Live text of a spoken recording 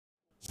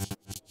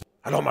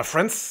Hello my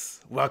friends,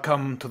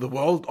 welcome to the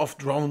World of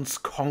Drones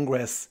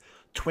Congress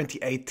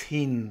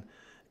 2018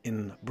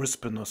 in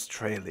Brisbane,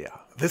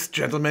 Australia. This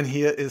gentleman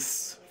here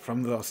is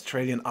from the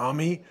Australian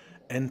Army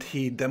and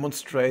he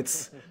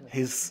demonstrates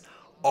his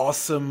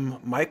awesome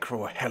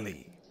Micro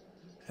Heli.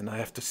 And I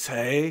have to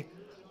say,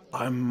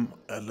 I'm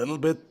a little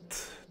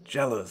bit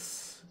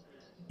jealous,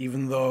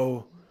 even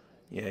though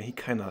he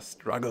kind of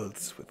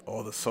struggles with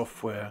all the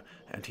software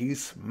and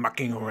he's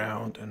mucking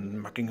around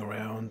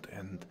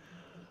and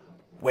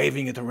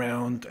waving it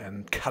around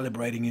and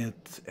calibrating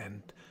it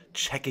and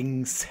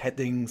checking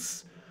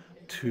settings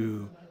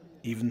to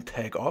even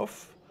take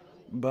off.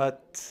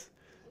 But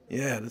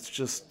yeah, let's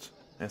just,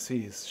 I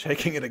see he's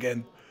shaking it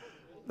again.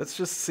 Let's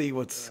just see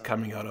what's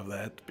coming out of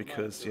that,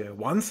 because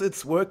once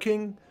it's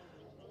working,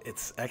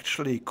 it's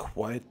actually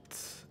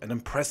quite an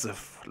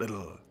impressive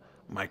little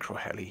Micro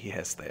Heli he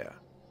has there.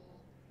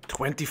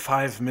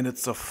 25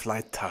 minutes of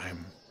flight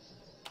time.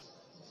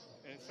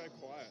 And it's so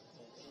quiet.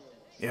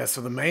 Yeah,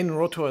 so the main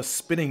rotor is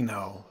spinning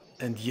now,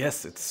 and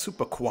yes, it's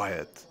super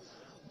quiet,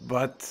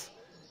 but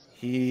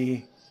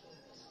he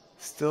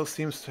still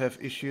seems to have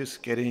issues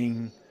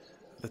getting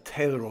the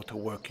tail rotor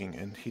working,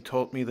 and he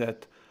told me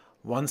that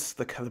once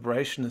the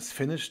calibration is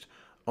finished,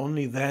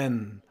 only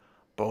then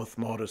both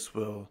motors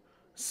will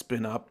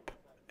spin up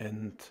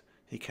and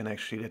he can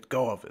actually let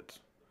go of it.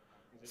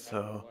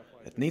 So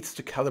it needs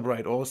to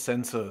calibrate all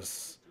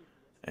sensors,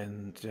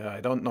 and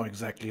I don't know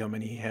exactly how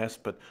many he has,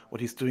 but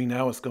what he's doing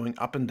now is going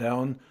up and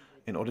down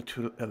in order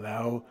to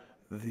allow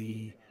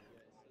the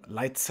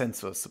light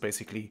sensors, so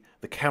basically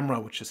the camera,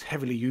 which is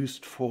heavily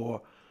used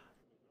for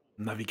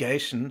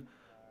navigation,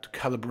 to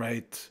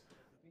calibrate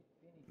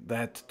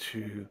that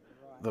to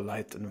the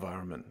light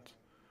environment.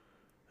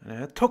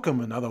 And it took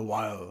him another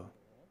while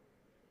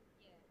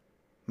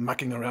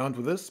mucking around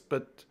with this,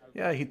 but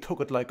yeah, he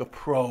took it like a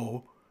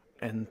pro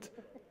and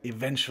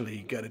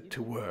eventually got it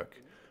to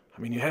work. I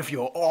mean, you have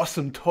your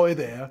awesome toy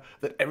there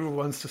that everyone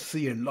wants to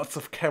see and lots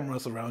of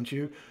cameras around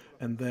you,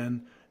 and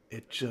then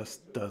it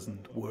just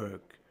doesn't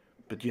work.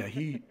 But yeah,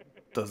 he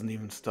doesn't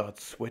even start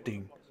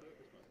sweating.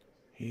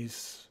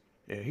 He's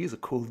a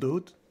cool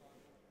dude.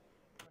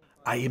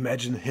 I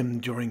imagine him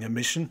during a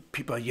mission,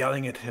 people are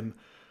yelling at him,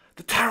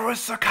 "The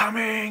terrorists are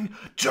coming!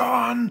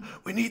 John,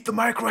 we need the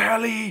Micro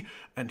Heli!"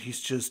 And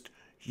he's just,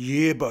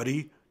 "Yeah,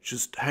 buddy,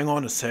 just hang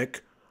on a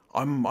sec.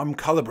 I'm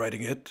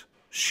calibrating it.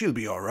 She'll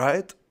be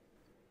alright."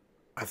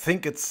 I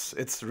think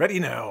it's ready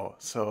now,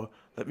 so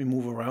let me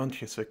move around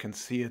here so I can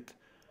see it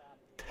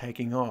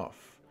taking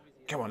off.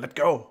 Come on, let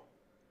go.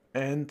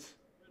 And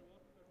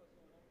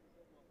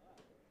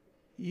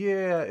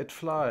yeah, it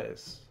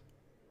flies.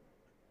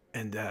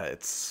 And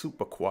it's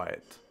super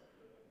quiet.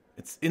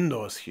 It's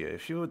indoors here.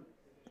 If you would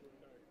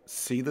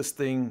see this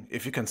thing,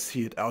 if you can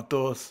see it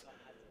outdoors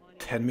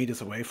 10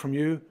 meters away from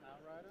you,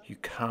 you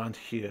can't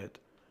hear it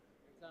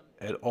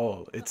at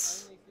all.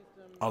 It's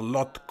a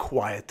lot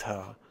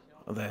quieter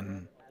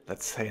than,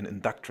 let's say, an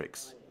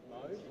Inductrix.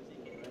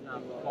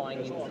 Flying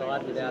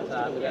inside without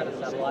a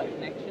satellite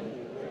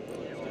connection.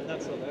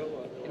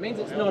 It means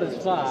it's not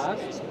as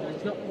fast, and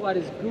it's not quite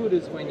as good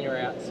as when you're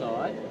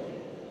outside.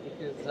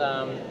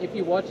 Because if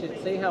you watch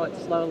it, see how it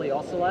slowly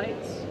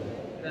oscillates,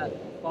 about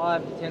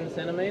 5 to 10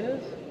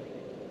 centimeters.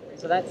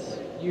 So that's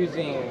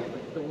using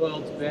the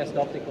world's best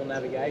optical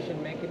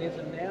navigation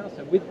mechanism now.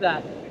 So with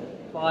that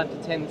 5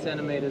 to 10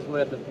 centimeters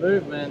worth of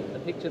movement, the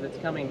picture that's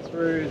coming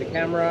through the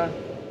camera,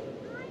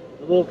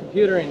 the little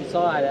computer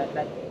inside,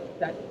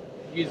 that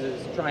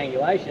uses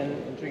triangulation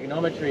and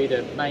trigonometry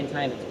to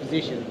maintain its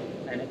position,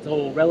 and it's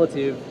all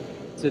relative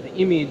to the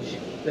image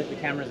that the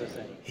cameras are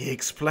seeing. He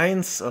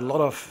explains a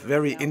lot of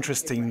very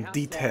interesting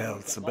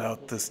details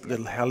about this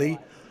little heli,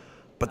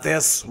 but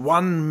there's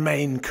one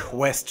main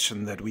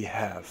question that we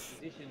have,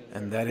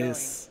 and that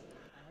is,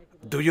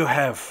 do you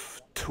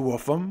have two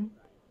of them?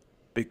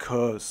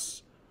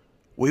 Because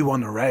we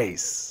want to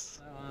race.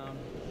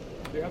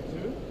 Do you have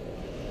two?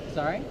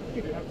 Sorry?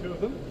 Do you have two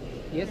of them?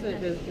 Yes,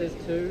 there's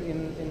two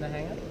in the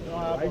hangar.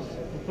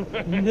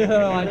 Race?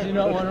 No, I do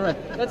not want to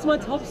race. That's my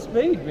top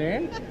speed,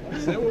 man.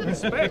 That will be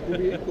spec, will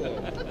be equal.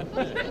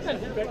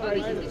 Spec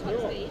racing as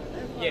well.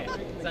 Yeah,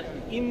 so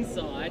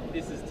inside,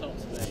 this is top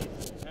speed.